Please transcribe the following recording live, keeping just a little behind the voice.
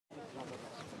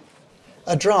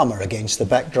A drama against the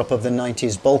backdrop of the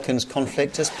 90s Balkans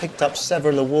conflict has picked up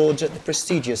several awards at the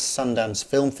prestigious Sundance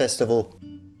Film Festival.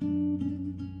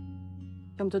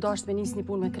 Hive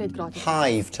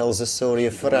tells the story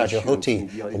of Faraja Hoti,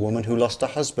 a woman who lost her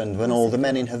husband when all the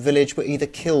men in her village were either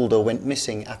killed or went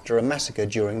missing after a massacre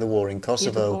during the war in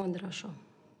Kosovo.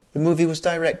 The movie was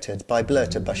directed by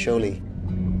Blurta Basholi.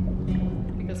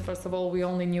 Because first of all, we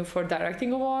only knew for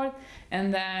directing award,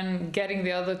 and then getting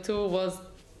the other two was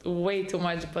way too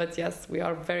much, but yes, we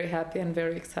are very happy and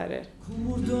very excited.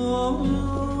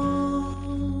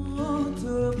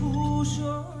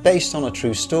 Based on a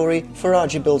true story,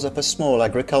 Faraja builds up a small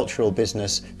agricultural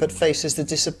business, but faces the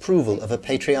disapproval of a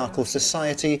patriarchal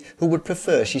society who would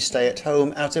prefer she stay at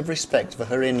home out of respect for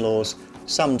her in-laws.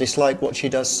 Some dislike what she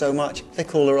does so much, they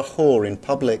call her a whore in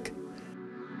public.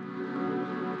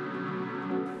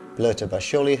 Blurta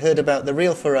Basholi heard about the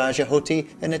real Faraja Hoti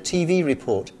in a TV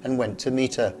report and went to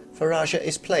meet her. Faraja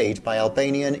is played by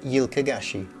Albanian Yilka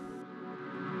Gashi.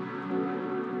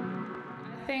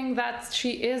 I think that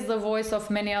she is the voice of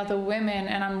many other women,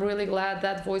 and I'm really glad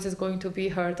that voice is going to be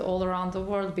heard all around the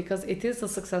world, because it is a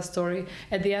success story.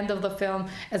 At the end of the film,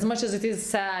 as much as it is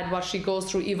sad what she goes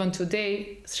through even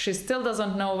today, she still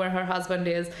doesn't know where her husband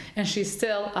is, and she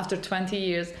still, after 20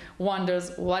 years,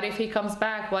 wonders, what if he comes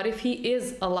back? What if he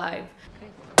is alive?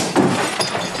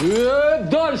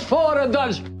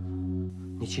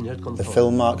 The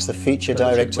film marks the feature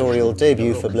directorial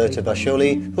debut for Blurta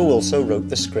Basholi, who also wrote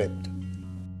the script.